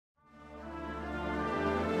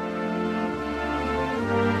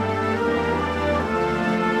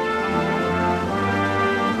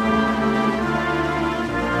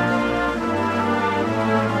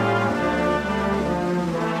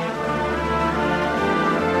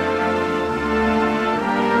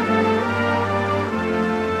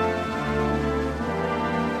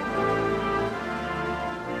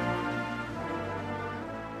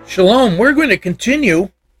Shalom. We're going to continue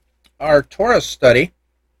our Torah study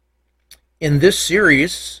in this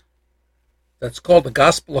series that's called The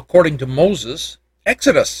Gospel According to Moses,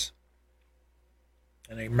 Exodus.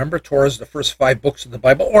 And remember, Torah is the first 5 books of the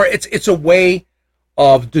Bible, or it's a way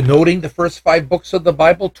of denoting the first 5 books of the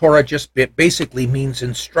Bible. Torah just basically means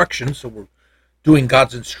instruction, so we're doing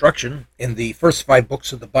God's instruction in the first 5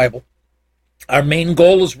 books of the Bible. Our main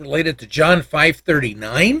goal is related to John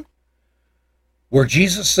 5:39, where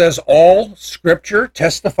Jesus says all Scripture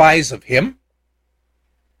testifies of him.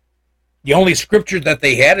 The only Scripture that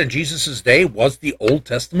they had in Jesus' day was the Old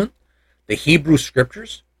Testament, the Hebrew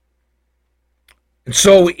Scriptures. And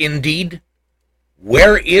so, indeed,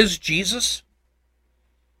 where is Jesus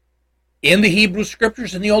in the Hebrew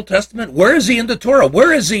Scriptures in the Old Testament? Where is he in the Torah?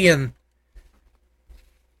 Where is he in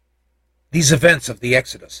these events of the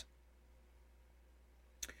Exodus?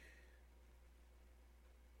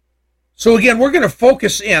 So again, we're going to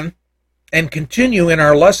focus in and continue in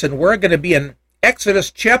our lesson. We're going to be in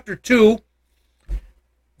Exodus chapter 2,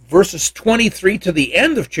 verses 23 to the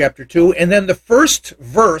end of chapter 2, and then the first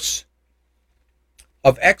verse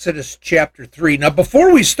of Exodus chapter 3. Now,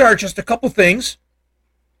 before we start, just a couple things,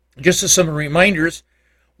 just as some reminders.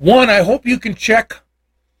 One, I hope you can check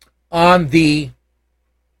on the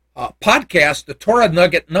podcast, the Torah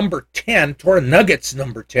Nugget number 10, Torah Nuggets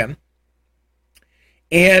number 10.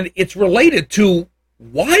 And it's related to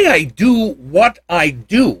why I do what I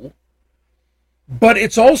do, but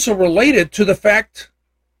it's also related to the fact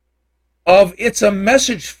of it's a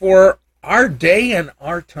message for our day and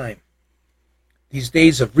our time. These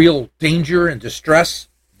days of real danger and distress,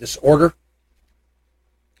 disorder,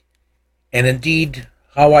 and indeed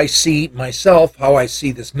how I see myself, how I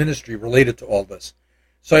see this ministry related to all this.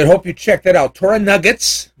 So I hope you check that out. Torah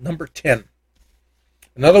Nuggets number 10.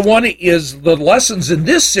 Another one is the lessons in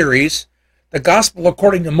this series, The Gospel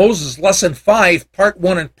According to Moses, Lesson 5, Part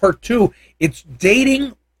 1 and Part 2. It's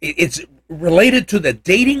related to the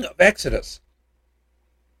dating of Exodus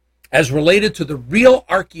as related to the real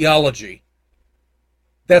archaeology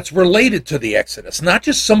that's related to the Exodus, not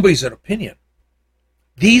just somebody's opinion.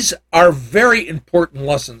 These are very important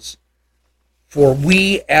lessons for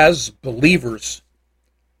we as believers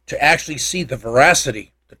to actually see the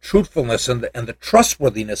veracity, the truthfulness, and the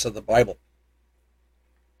trustworthiness of the Bible.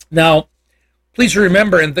 Now, please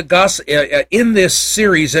remember, in this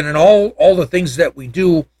series and in all the things that we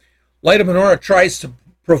do, Light of Menorah tries to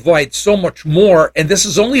provide so much more, and this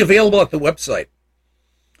is only available at the website.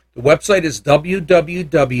 The website is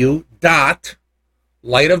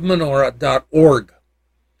www.lightofmenorah.org,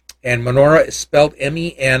 and Menorah is spelled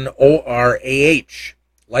Menorah,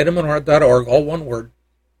 lightofmenorah.org, all one word.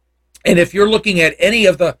 And if you're looking at any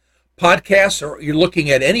of the podcasts or you're looking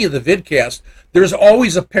at any of the vidcasts, there's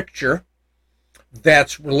always a picture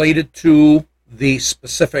that's related to the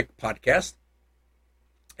specific podcast.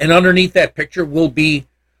 And underneath that picture will be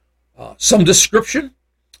some description,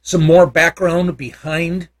 some more background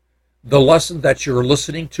behind the lesson that you're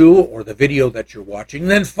listening to or the video that you're watching. And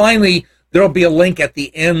then finally, there'll be a link at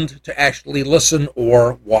the end to actually listen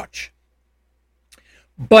or watch.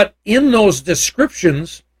 But in those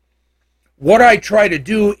descriptions, what I try to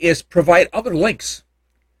do is provide other links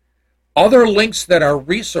that are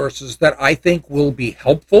resources that I think will be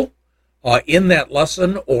helpful in that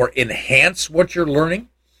lesson or enhance what you're learning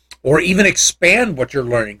or even expand what you're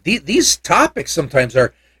learning. These topics sometimes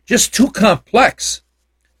are just too complex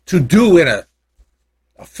to do in a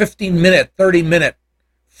 15-minute, 30-minute,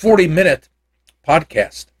 40-minute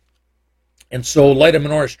podcast. And so Light of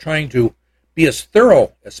Menorah is trying to be as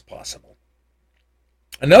thorough as possible.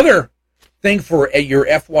 Another thing for your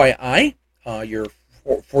FYI,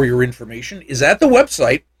 for your information, is at the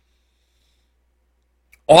website,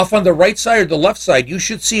 off on the right side or the left side, you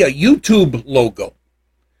should see a YouTube logo.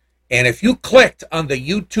 And if you clicked on the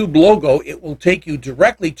YouTube logo, it will take you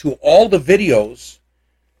directly to all the videos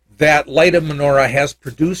that Light of Menorah has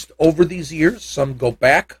produced over these years. Some go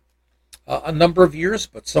back a number of years,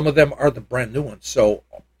 but some of them are the brand new ones. So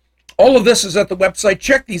all of this is at the website.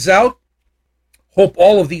 Check these out. Hope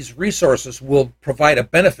all of these resources will provide a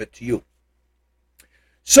benefit to you.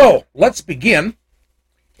 So let's begin,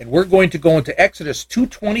 and we're going to go into Exodus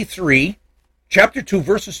 2:23, chapter 2,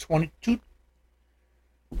 verses 22.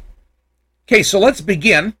 Okay, so let's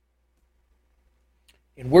begin,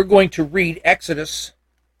 and we're going to read Exodus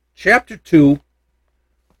chapter 2,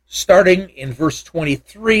 starting in verse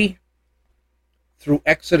 23 through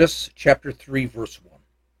Exodus chapter 3, verse 1.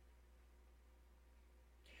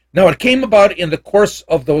 Now it came about in the course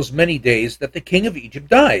of those many days that the king of Egypt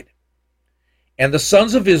died, and the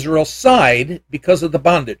sons of Israel sighed because of the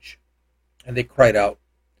bondage, and they cried out,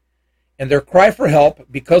 and their cry for help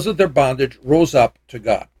because of their bondage rose up to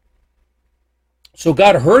God. So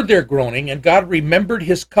God heard their groaning, and God remembered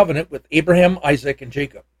his covenant with Abraham, Isaac, and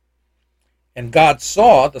Jacob. And God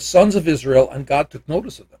saw the sons of Israel, and God took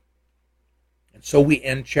notice of them. And so we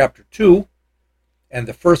end chapter 2, and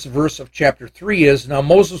the first verse of chapter 3 is, Now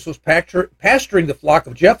Moses was pasturing the flock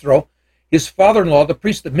of Jethro, his father-in-law, the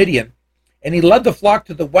priest of Midian, and he led the flock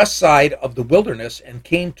to the west side of the wilderness and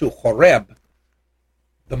came to Horeb,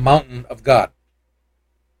 the mountain of God.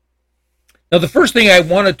 Now, the first thing I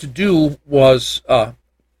wanted to do was I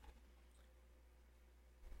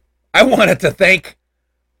wanted to thank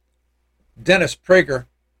Dennis Prager,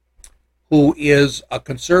 who is a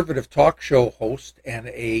conservative talk show host and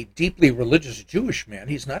a deeply religious Jewish man.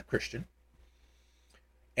 He's not Christian.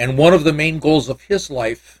 And one of the main goals of his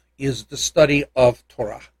life is the study of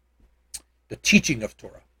Torah, the teaching of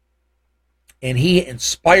Torah. And he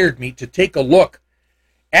inspired me to take a look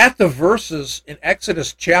at the verses in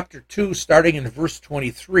Exodus chapter 2, starting in verse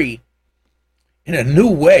 23, in a new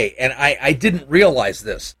way, and I didn't realize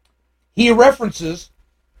this. He references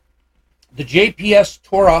the JPS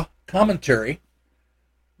Torah commentary,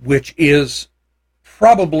 which is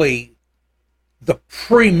probably the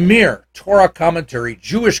premier Torah commentary,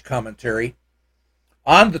 Jewish commentary,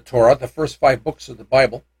 on the Torah, the first 5 books of the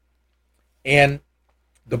Bible. And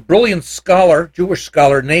the brilliant scholar, Jewish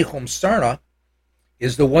scholar, Nahum Sarna,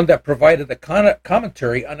 is the one that provided the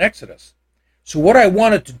commentary on Exodus. So what I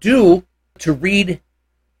wanted to do to read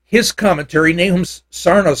his commentary, Nahum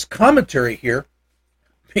Sarna's commentary here,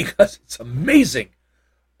 because it's amazing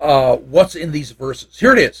what's in these verses.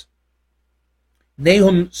 Here it is.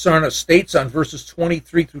 Nahum Sarna states on verses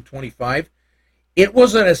 23 through 25, It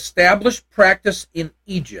was an established practice in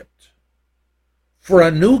Egypt for a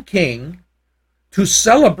new king to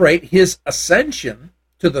celebrate his ascension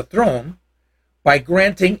to the throne by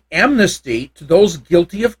granting amnesty to those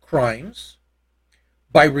guilty of crimes,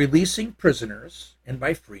 by releasing prisoners, and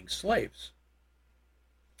by freeing slaves.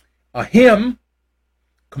 A hymn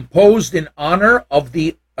composed in honor of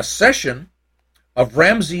the accession of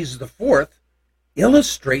Ramses IV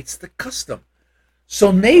illustrates the custom.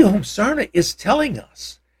 So Nahum Sarna is telling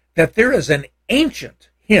us that there is an ancient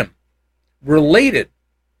hymn related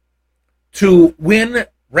to when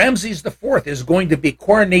Ramses IV is going to be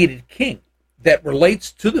coronated king, that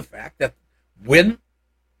relates to the fact that when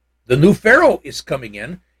the new Pharaoh is coming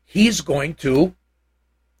in, he's going to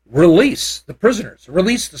release the prisoners,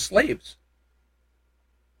 release the slaves.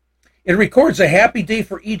 It records a happy day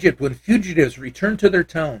for Egypt when fugitives returned to their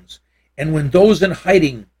towns, and when those in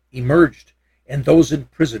hiding emerged, and those in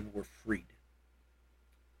prison were freed.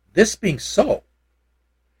 This being so,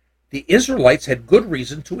 the Israelites had good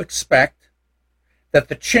reason to expect that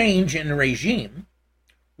the change in regime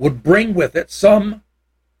would bring with it some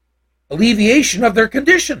alleviation of their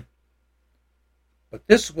condition. But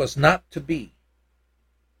this was not to be.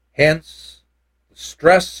 Hence, the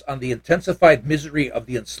stress on the intensified misery of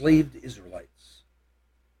the enslaved Israelites.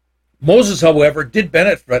 Moses, however, did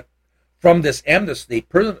benefit from this amnesty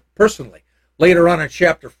personally. Later on in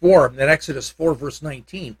chapter 4, in Exodus 4, verse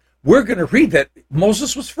 19, we're going to read that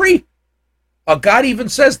Moses was free. God even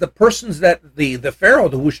says the persons that the Pharaoh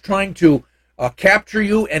who was trying to capture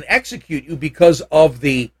you and execute you because of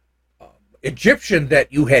the Egyptian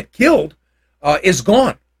that you had killed is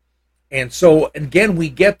gone. And so, again, we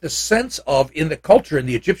get the sense of, in the culture, in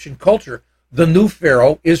the Egyptian culture, the new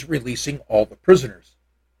Pharaoh is releasing all the prisoners.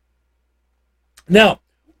 Now,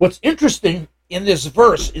 what's interesting in this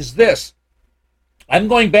verse is this. I'm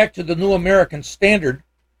going back to the New American Standard,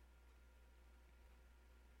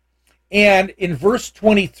 and in verse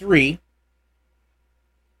 23,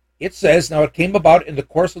 it says, Now it came about in the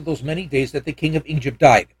course of those many days that the king of Egypt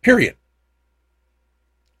died, period.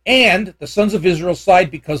 And the sons of Israel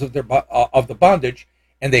sighed because of the bondage,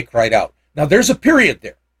 and they cried out. Now there's a period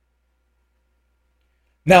there.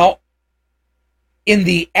 Now, in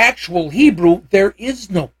the actual Hebrew, there is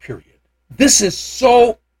no period. This is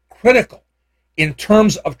so critical in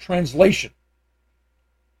terms of translation.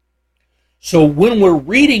 So when we're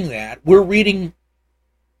reading that, we're reading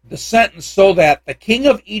the sentence so that the king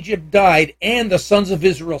of Egypt died and the sons of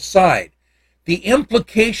Israel sighed. The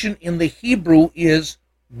implication in the Hebrew is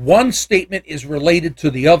one statement is related to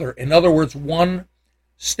the other. In other words, one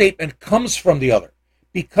statement comes from the other.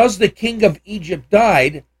 Because the king of Egypt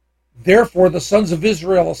died, therefore the sons of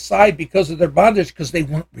Israel sighed because of their bondage, because they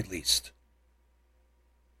weren't released.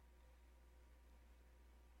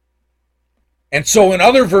 And so in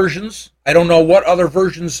other versions, I don't know what other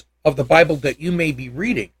versions of the Bible that you may be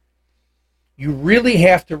reading, you really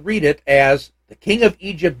have to read it as the king of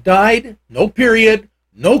Egypt died, no period,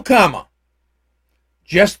 no comma,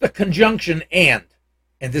 just the conjunction and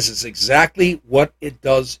this is exactly what it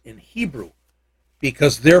does in Hebrew,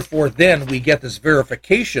 because therefore then we get this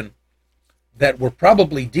verification that we're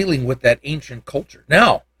probably dealing with that ancient culture.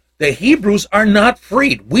 Now, the Hebrews are not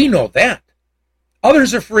freed. We know that.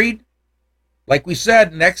 Others are freed. Like we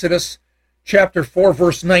said in Exodus chapter 4,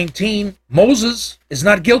 verse 19, Moses is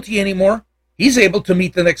not guilty anymore. He's able to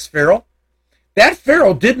meet the next Pharaoh. That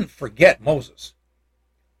Pharaoh didn't forget Moses.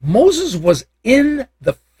 Moses was in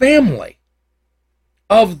the family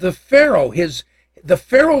of the Pharaoh. The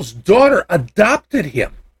Pharaoh's daughter adopted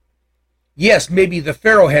him. Yes, maybe the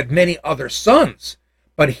Pharaoh had many other sons,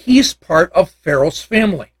 but he's part of Pharaoh's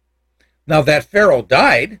family. Now that Pharaoh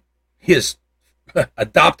died, his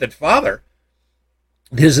adopted father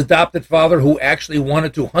who actually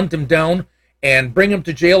wanted to hunt him down and bring him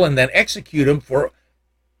to jail and then execute him for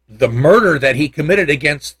the murder that he committed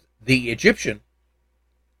against the Egyptian.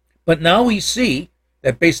 But now we see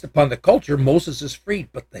that based upon the culture, Moses is freed,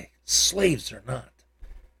 but the slaves are not.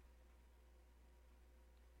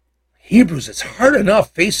 Hebrews, it's hard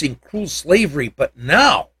enough facing cruel slavery, but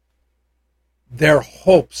now their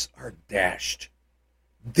hopes are dashed.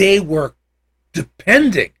 They were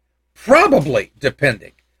probably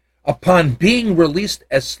depending upon being released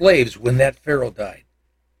as slaves when that Pharaoh died.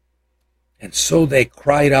 And so they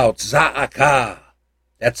cried out, Za'akah.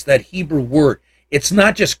 That's that Hebrew word. It's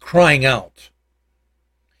not just crying out.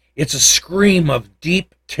 It's a scream of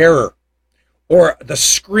deep terror, or the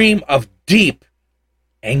scream of deep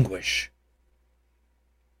anguish.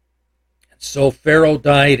 And so Pharaoh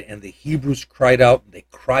died, and the Hebrews cried out, and they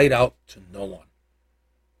cried out to no one.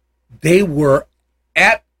 They were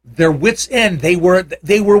at their wits' end. They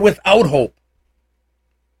were without hope.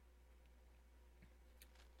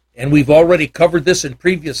 And we've already covered this in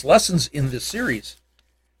previous lessons in this series,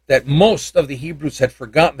 that most of the Hebrews had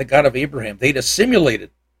forgotten the God of Abraham. They'd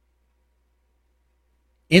assimilated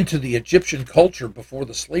into the Egyptian culture before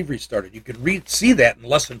the slavery started. You can see that in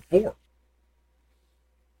lesson 4.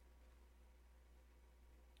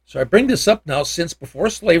 So I bring this up now since before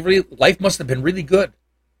slavery, life must have been really good.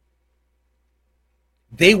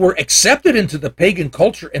 They were accepted into the pagan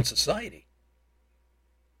culture and society.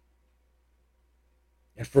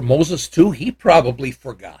 And for Moses too, he probably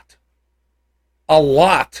forgot a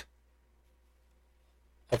lot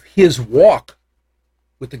of his walk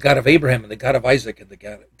with the God of Abraham and the God of Isaac and the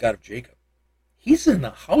God of Jacob. He's in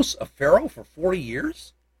the house of Pharaoh for 40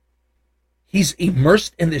 years. He's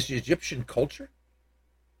immersed in this Egyptian culture.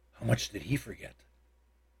 How much did he forget?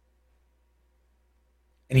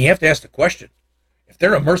 And you have to ask the question, if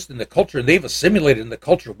they're immersed in the culture and they've assimilated in the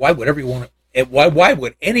culture, why would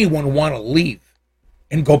anyone want to leave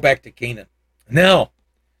and go back to Canaan? Now,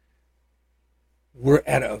 we're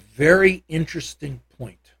at a very interesting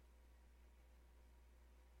point.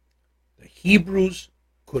 The Hebrews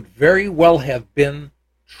could very well have been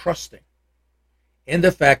trusting in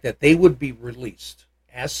the fact that they would be released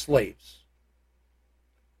as slaves,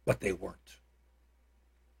 but they weren't.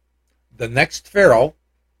 The next Pharaoh,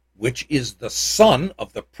 which is the son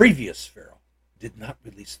of the previous Pharaoh, did not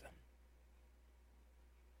release them.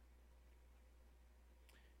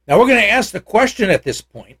 Now we're going to ask the question at this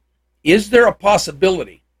point, is there a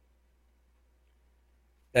possibility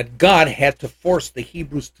that God had to force the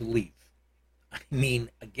Hebrews to leave? I mean,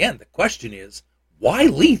 again, the question is, why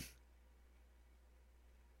leave?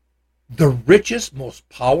 The richest, most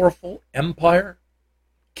powerful empire,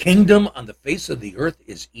 kingdom on the face of the earth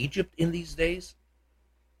is Egypt in these days.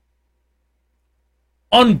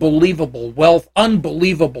 Unbelievable wealth,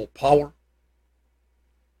 unbelievable power.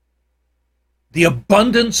 The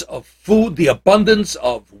abundance of food, the abundance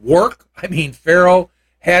of work. I mean, Pharaoh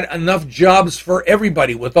had enough jobs for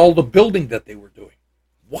everybody with all the building that they were doing.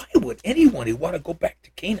 Why would anyone want to go back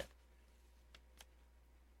to Canaan?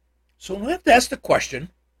 So we have to ask the question,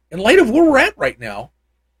 in light of where we're at right now,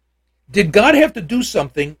 did God have to do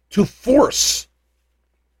something to force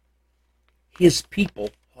his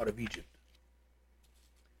people out of Egypt?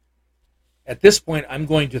 At this point, I'm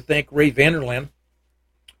going to thank Ray Vanderland,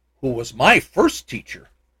 who was my first teacher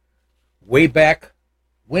way back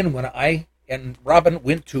when I and Robin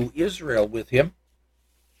went to Israel with him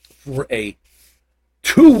for a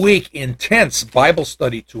 2-week intense Bible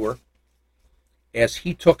study tour, as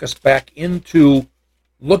he took us back into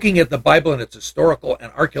looking at the Bible in its historical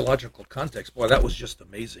and archaeological context. Boy, that was just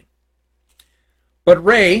amazing. But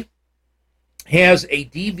Ray has a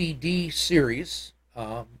DVD series.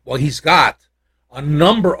 He's got a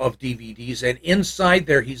number of DVDs, and inside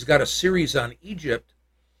there he's got a series on Egypt.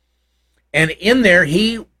 And in there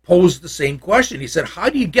he posed the same question. He said, how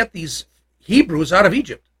do you get these Hebrews out of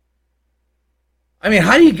Egypt? I mean,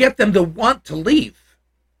 how do you get them to want to leave?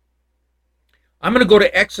 I'm going to go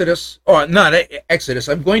to Exodus, or not Exodus,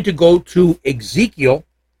 I'm going to go to Ezekiel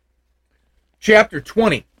chapter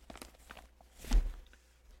 20.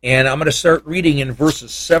 And I'm going to start reading in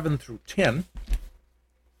verses 7 through 10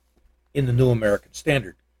 in the New American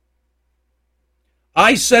Standard.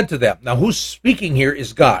 I said to them, now who's speaking here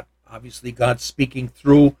is God. Obviously, God's speaking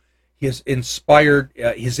through his inspiration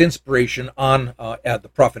on the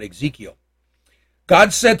prophet Ezekiel.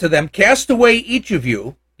 God said to them, cast away each of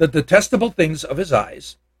you the detestable things of his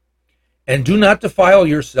eyes, and do not defile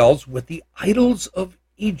yourselves with the idols of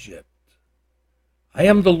Egypt. I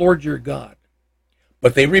am the Lord your God.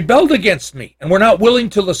 But they rebelled against me and were not willing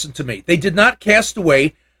to listen to me. They did not cast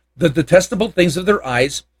away the detestable things of their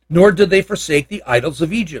eyes, nor did they forsake the idols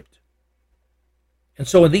of Egypt. And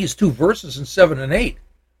so in these two verses, in 7 and 8,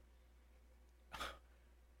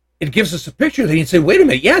 it gives us a picture that you can say, wait a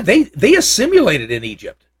minute, yeah, they assimilated in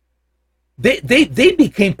Egypt. They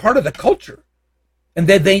became part of the culture, and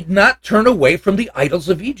that they not turn away from the idols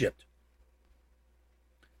of Egypt.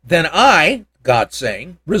 Then I, God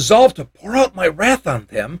saying, resolved to pour out my wrath on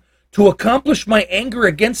them, to accomplish my anger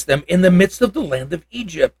against them in the midst of the land of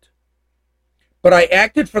Egypt. But I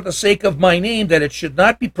acted for the sake of my name, that it should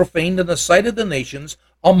not be profaned in the sight of the nations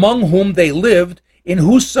among whom they lived, in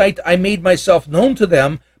whose sight I made myself known to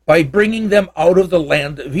them by bringing them out of the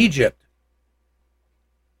land of Egypt.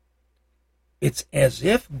 It's as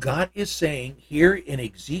if God is saying here in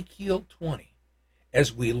Ezekiel 20,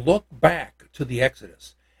 as we look back to the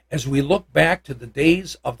Exodus, as we look back to the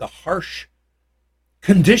days of the harsh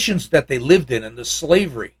conditions that they lived in and the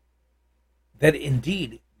slavery, that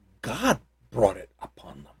indeed God brought it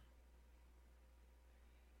upon them.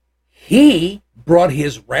 He brought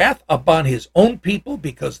his wrath upon his own people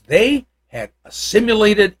because they had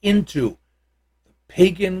assimilated into the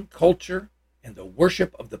pagan culture and the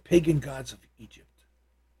worship of the pagan gods of Egypt.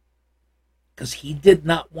 Because he did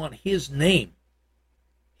not want his name,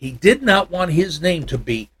 to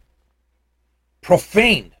be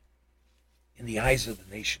profaned in the eyes of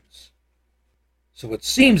the nations. So it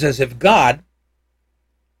seems as if God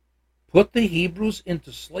put the Hebrews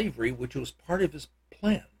into slavery, which was part of his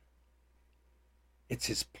plan. It's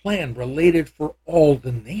his plan related for all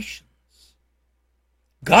the nations.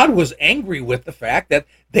 God was angry with the fact that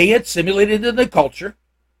they had assimilated into the culture.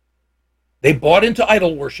 They bought into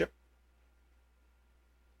idol worship.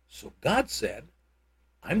 So God said,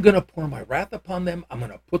 I'm going to pour my wrath upon them. I'm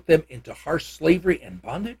going to put them into harsh slavery and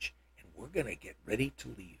bondage, and we're going to get ready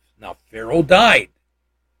to leave. Now, Pharaoh died.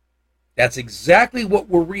 That's exactly what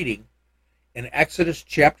we're reading in Exodus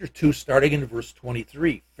chapter 2, starting in verse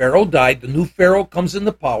 23. Pharaoh died, the new Pharaoh comes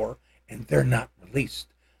into power, and they're not released.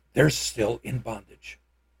 They're still in bondage.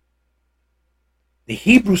 The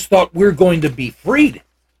Hebrews thought we're going to be freed,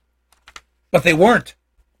 but they weren't.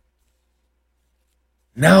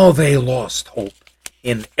 Now they lost hope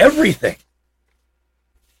in everything.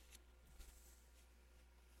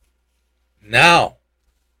 Now,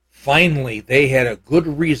 finally, they had a good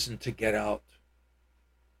reason to get out.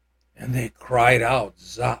 And they cried out,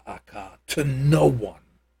 Za'akah, to no one.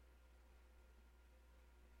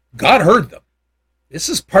 God heard them. This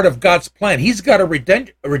is part of God's plan. He's got a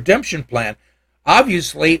redemption plan.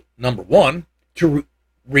 Obviously, number one, to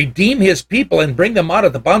redeem his people and bring them out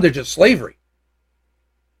of the bondage of slavery.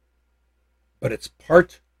 But it's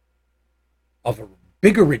part of a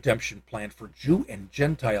bigger redemption plan for Jew and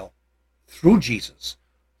Gentile through Jesus,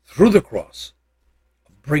 through the cross,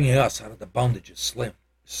 of bringing us out of the bondage of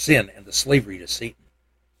sin and the slavery to Satan.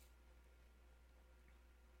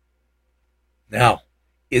 Now,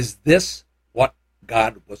 is this what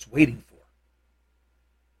God was waiting for?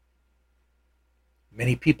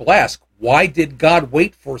 Many people ask, why did God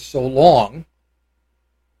wait for so long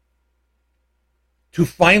to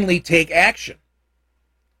finally take action?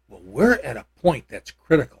 Well, we're at a point that's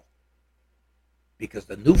critical because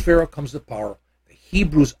the new Pharaoh comes to power. The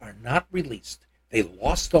Hebrews are not released. They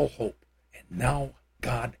lost all hope, and now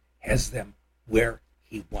God has them where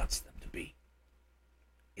he wants them to be.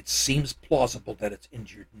 It seems plausible that it's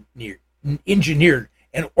engineered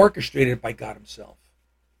and orchestrated by God himself.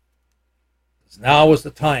 Now is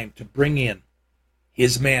the time to bring in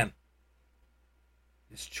his man,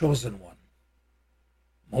 his chosen one,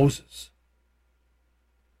 Moses.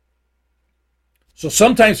 So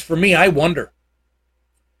sometimes for me, I wonder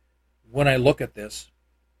when I look at this,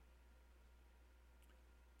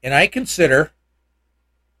 and I consider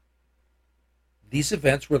these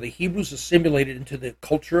events where the Hebrews assimilated into the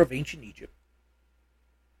culture of ancient Egypt.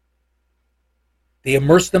 They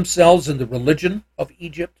immersed themselves in the religion of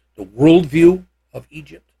Egypt, the worldview of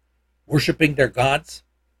Egypt, worshiping their gods.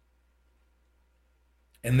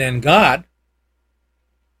 And then God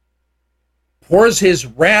pours his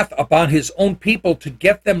wrath upon his own people to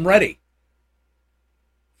get them ready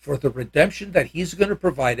for the redemption that he's going to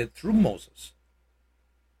provide it through Moses,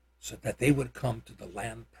 so that they would come to the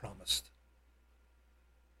land promised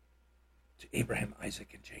to Abraham, Isaac,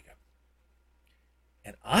 and Jacob.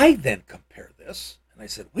 And I then compare this, and I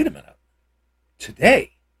said, wait a minute.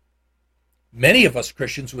 Today, many of us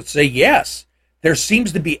Christians would say, yes, there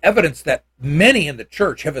seems to be evidence that many in the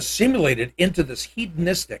church have assimilated into this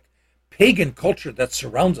hedonistic, pagan culture that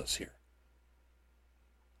surrounds us here.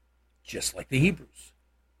 Just like the Hebrews.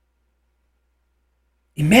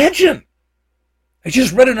 Imagine! I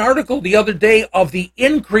just read an article the other day of the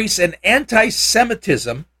increase in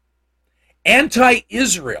anti-Semitism,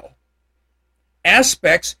 anti-Israel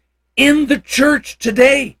aspects in the church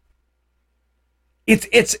today.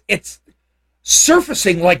 It's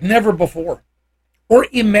surfacing like never before. Or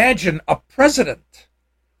imagine a president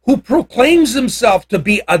who proclaims himself to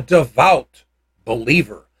be a devout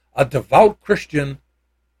believer, a devout Christian,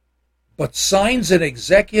 but signs an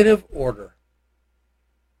executive order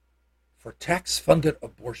for tax-funded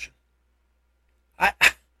abortion.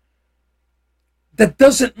 That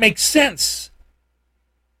doesn't make sense.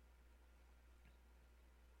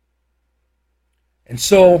 And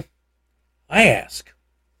so I ask,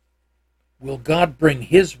 will God bring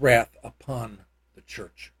his wrath upon the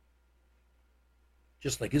church?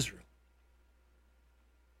 Just like Israel.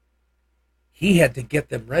 He had to get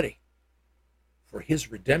them ready for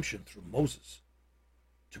his redemption through Moses,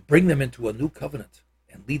 to bring them into a new covenant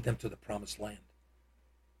and lead them to the promised land.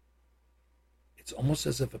 It's almost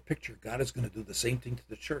as if a picture, God is going to do the same thing to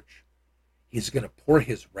the church. He's going to pour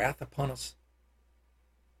his wrath upon us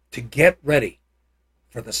to get ready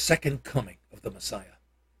for the second coming of the Messiah,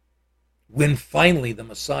 when finally the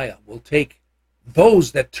Messiah will take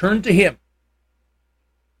those that turn to him,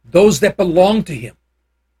 those that belong to him,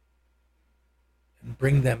 and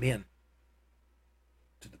bring them in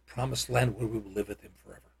to the promised land where we will live with him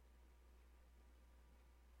forever.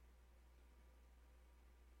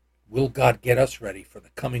 Will God get us ready for the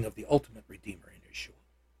coming of the ultimate Redeemer in Yeshua?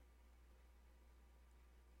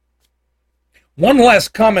 One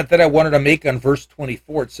last comment that I wanted to make on verse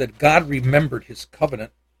 24. It said, God remembered his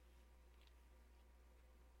covenant.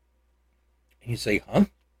 And you say, huh?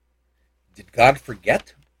 Did God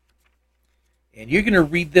forget? And you're going to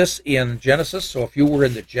read this in Genesis. So if you were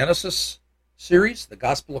in the Genesis series, the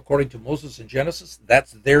Gospel according to Moses in Genesis,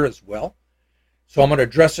 that's there as well. So I'm going to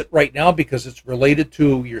address it right now because it's related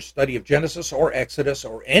to your study of Genesis or Exodus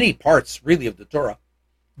or any parts really of the Torah.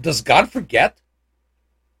 Does God forget?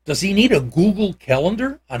 Does he need a Google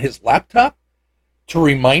Calendar on his laptop to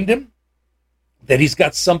remind him that he's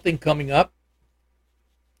got something coming up?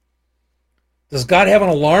 Does God have an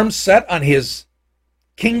alarm set on his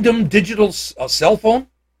Kingdom digital cell phone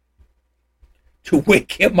to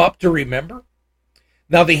wake him up to remember?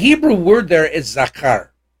 Now the Hebrew word there is zakar.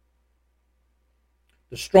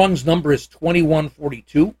 The Strong's number is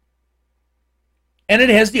 2142. And it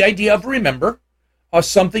has the idea of remember, of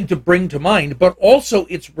something to bring to mind, but also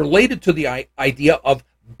it's related to the idea of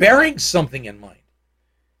bearing something in mind.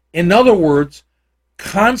 In other words,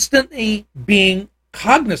 constantly being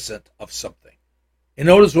cognizant of something. In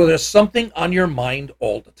other words, there's something on your mind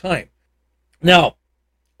all the time. Now,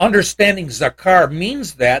 understanding zakar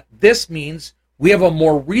means that this means we have a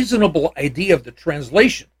more reasonable idea of the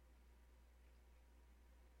translation.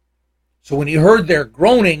 So when he heard their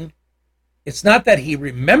groaning, it's not that he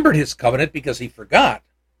remembered his covenant because he forgot.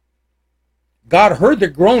 God heard their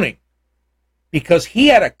groaning because he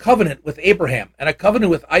had a covenant with Abraham and a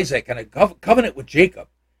covenant with Isaac and a covenant with Jacob,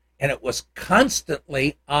 and it was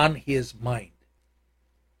constantly on his mind.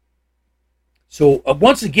 So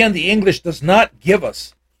once again, the English does not give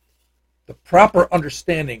us the proper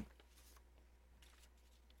understanding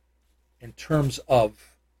in terms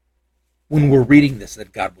of when we're reading this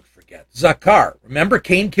that God would forget. Zakar, remember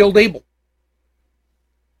Cain killed Abel.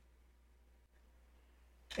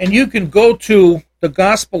 And you can go to the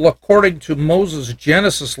Gospel according to Moses,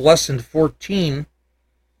 Genesis lesson 14,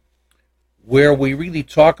 where we really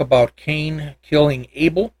talk about Cain killing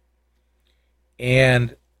Abel.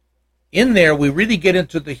 And in there, we really get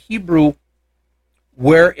into the Hebrew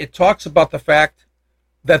where it talks about the fact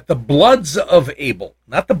that the bloods of Abel,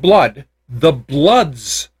 not the blood, the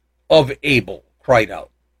bloods of Abel cried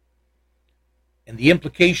out. And the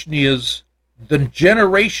implication is the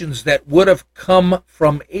generations that would have come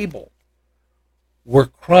from Abel were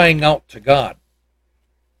crying out to God.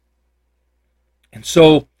 And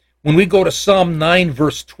so when we go to Psalm 9,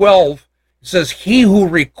 verse 12, It says, he who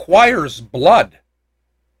requires blood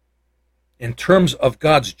in terms of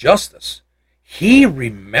God's justice, he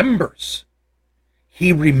remembers.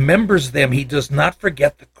 He remembers them. He does not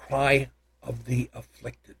forget the cry of the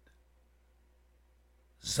afflicted.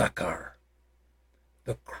 Zakar.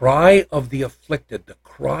 The cry of the afflicted, the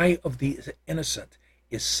cry of the innocent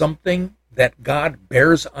is something that God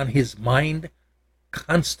bears on his mind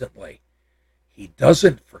constantly. He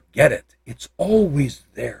doesn't forget it. It's always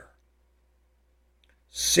there.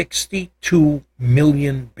 62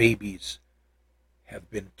 million babies have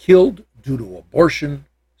been killed due to abortion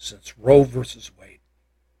since Roe versus Wade.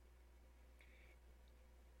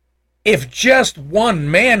 If just one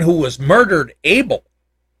man who was murdered, Abel,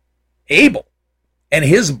 and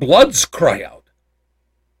his bloods cry out,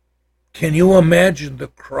 can you imagine the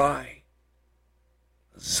cry?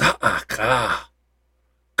 Za'akah,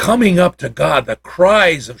 coming up to God, the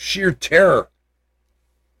cries of sheer terror.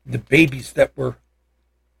 The babies that were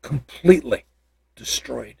completely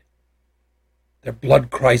destroyed. Their blood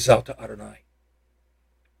cries out to Adonai.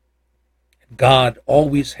 God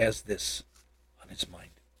always has this on his mind.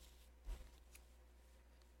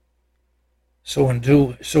 So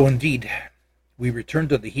indeed, we return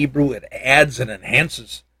to the Hebrew. It adds and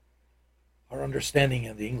enhances our understanding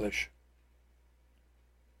of the English.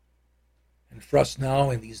 And for us now,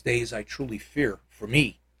 in these days, I truly fear, for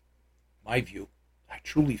me, my view, I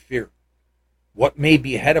truly fear what may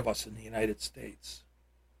be ahead of us in the United States.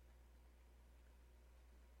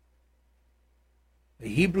 The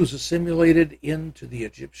Hebrews assimilated into the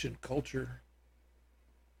Egyptian culture.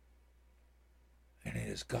 And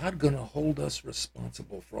is God going to hold us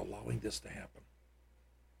responsible for allowing this to happen?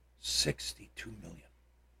 62 million.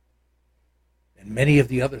 And many of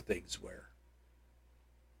the other things where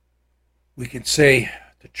we can say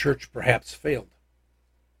the church perhaps failed.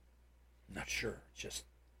 I'm not sure. Just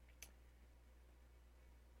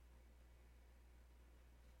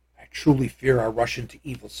I truly fear our rush into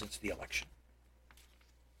evil since the election.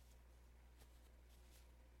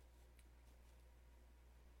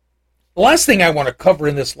 The last thing I want to cover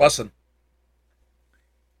in this lesson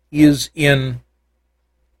is in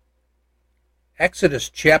Exodus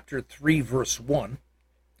chapter 3, verse 1,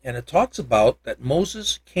 and it talks about that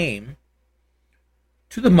Moses came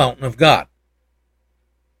to the mountain of God.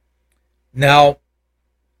 Now,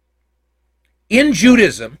 in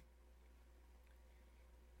Judaism,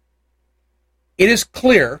 it is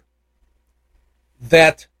clear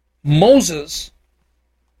that Moses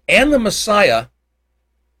and the Messiah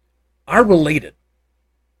are related.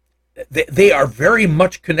 They are very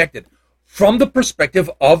much connected from the perspective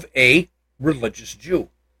of a religious Jew.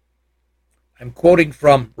 I'm quoting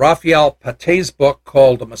from Raphael Pate's book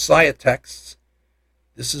called The Messiah Texts.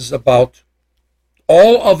 This is about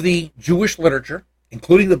all of the Jewish literature,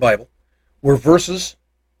 including the Bible, where verses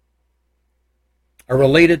are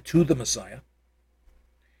related to the Messiah.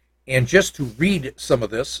 And just to read some of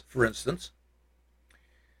this, for instance,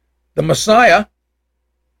 the Messiah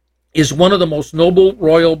is one of the most noble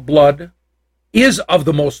royal blood, is of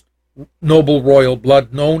the most noble royal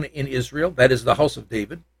blood known in Israel, that is the house of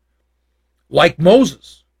David. Like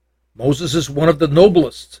Moses, Moses is one of the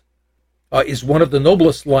noblest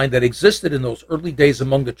line that existed in those early days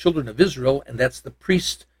among the children of Israel, and that's the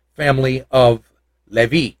priest family of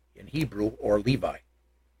Levi in Hebrew, or Levi.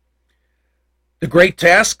 The great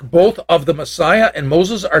task both of the Messiah and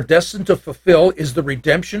Moses are destined to fulfill is the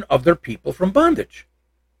redemption of their people from bondage.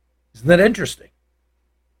 Isn't that interesting?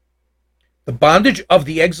 The bondage of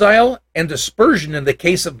the exile and dispersion in the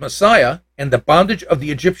case of Messiah, and the bondage of the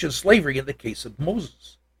Egyptian slavery in the case of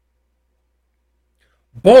Moses.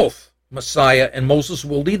 Both Messiah and Moses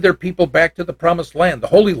will lead their people back to the promised land, the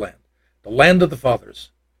Holy Land, the land of the fathers.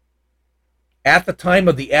 At the time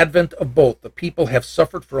of the advent of both, the people have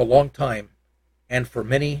suffered for a long time and for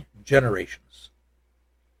many generations.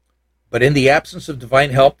 But in the absence of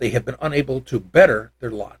divine help, they have been unable to better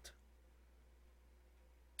their lot.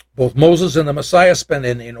 Both Moses and the Messiah spend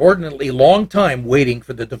an inordinately long time waiting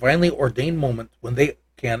for the divinely ordained moment when they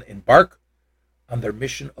can embark on their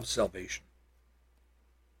mission of salvation.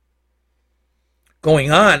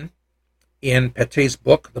 Going on in Pate's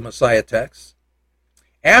book, The Messiah Texts,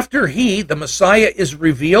 after the Messiah, is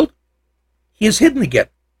revealed, he is hidden again.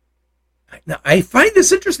 Now, I find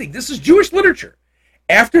this interesting. This is Jewish literature.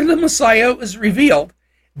 After the Messiah is revealed,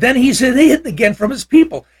 then he's hidden again from his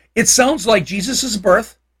people. It sounds like Jesus'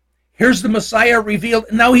 birth. Here's the Messiah revealed,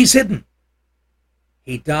 and now he's hidden.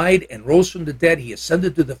 He died and rose from the dead. He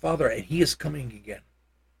ascended to the Father, and he is coming again.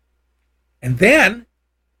 And then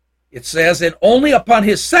it says, and only upon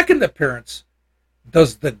his second appearance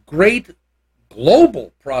does the great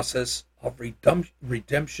global process of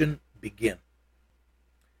redemption begin.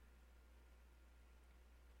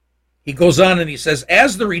 He goes on and he says,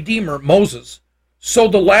 as the Redeemer, Moses, so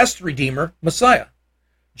the last Redeemer, Messiah.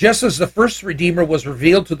 Just as the first Redeemer was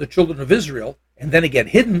revealed to the children of Israel and then again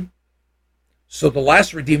hidden, so the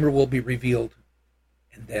last Redeemer will be revealed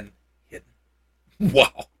and then hidden.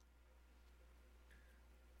 Wow.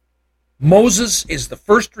 Moses is the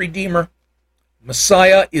first Redeemer.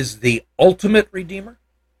 Messiah is the ultimate Redeemer.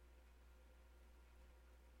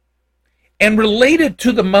 And related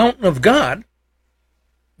to the mountain of God,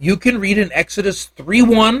 you can read in Exodus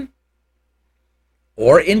 3:1,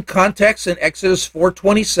 or in context in Exodus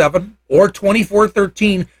 4:27, or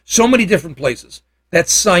 24:13, so many different places, that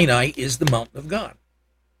Sinai is the mountain of God.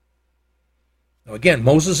 Now again,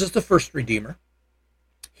 Moses is the first Redeemer.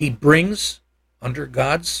 He brings, under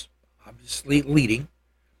God's obviously leading,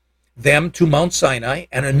 them to Mount Sinai,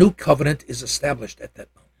 and a new covenant is established at that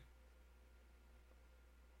mountain.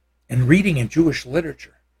 And reading in Jewish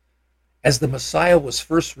literature, as the Messiah was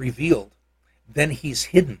first revealed, then he's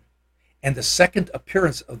hidden. And the second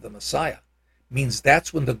appearance of the Messiah means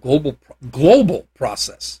that's when the global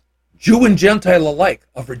process, Jew and Gentile alike,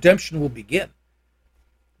 of redemption will begin.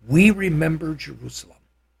 We remember Jerusalem.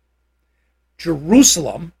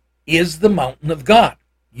 Jerusalem is the mountain of God.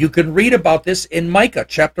 You can read about this in Micah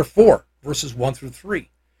chapter 4, verses 1 through 3.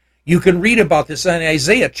 You can read about this in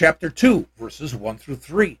Isaiah chapter 2, verses 1 through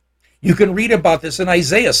 3. You can read about this in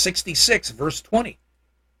Isaiah 66, verse 20.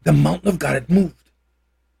 The mountain of God had moved.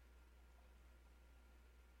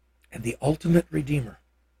 And the ultimate Redeemer,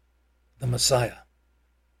 the Messiah,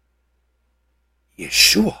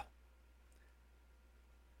 Yeshua,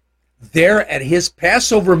 there at his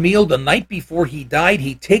Passover meal the night before he died,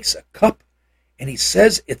 he takes a cup and he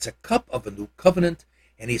says it's a cup of a new covenant,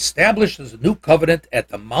 and he establishes a new covenant at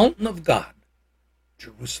the mountain of God,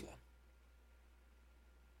 Jerusalem.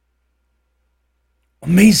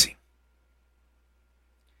 Amazing.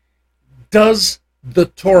 Does the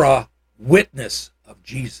Torah witness of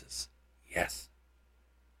Jesus? Yes.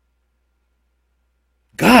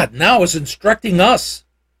 God now is instructing us,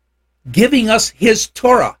 giving us his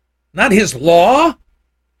Torah, not his law,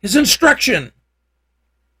 his instruction.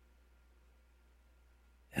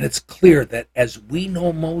 And it's clear that as we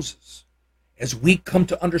know Moses, as we come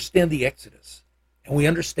to understand the Exodus, and we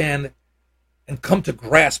understand and come to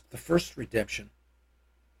grasp the first redemption,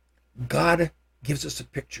 God gives us a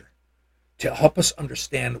picture to help us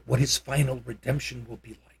understand what his final redemption will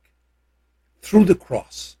be like. Through the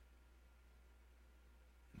cross,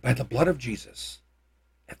 by the blood of Jesus,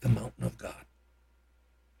 at the mountain of God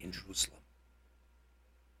in Jerusalem.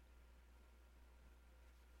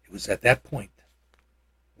 It was at that point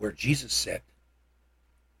where Jesus said,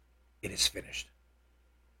 it is finished.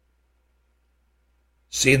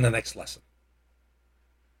 See you in the next lesson.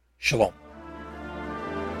 Shalom.